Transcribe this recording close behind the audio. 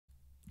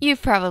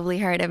You've probably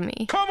heard of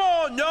me. Come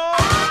on, no!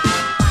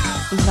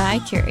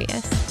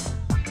 Vicurious.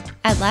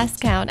 At last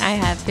count, I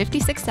have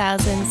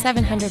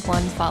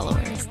 56,701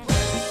 followers.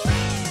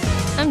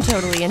 I'm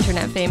totally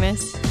internet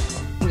famous,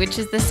 which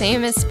is the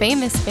same as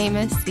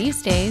famous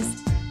these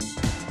days.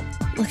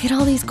 Look at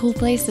all these cool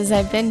places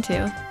I've been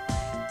to.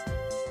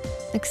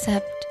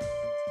 Except,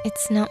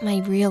 it's not my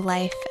real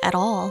life at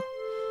all.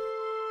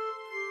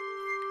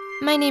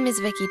 My name is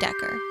Vicky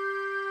Decker,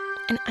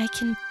 and I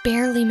can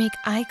barely make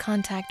eye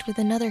contact with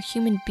another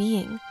human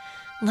being,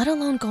 let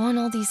alone go on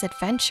all these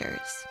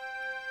adventures.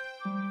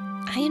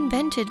 I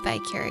invented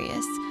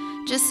Vicurious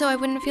just so I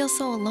wouldn't feel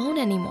so alone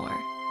anymore.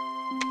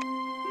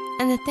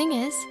 And the thing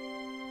is,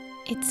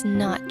 it's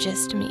not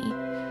just me.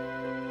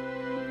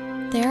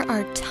 There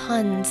are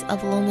tons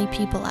of lonely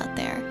people out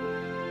there.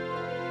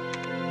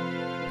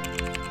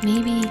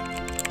 Maybe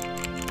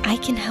I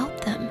can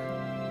help them.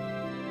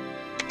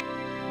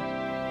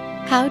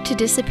 How to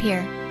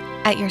Disappear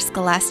at your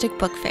Scholastic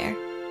Book Fair.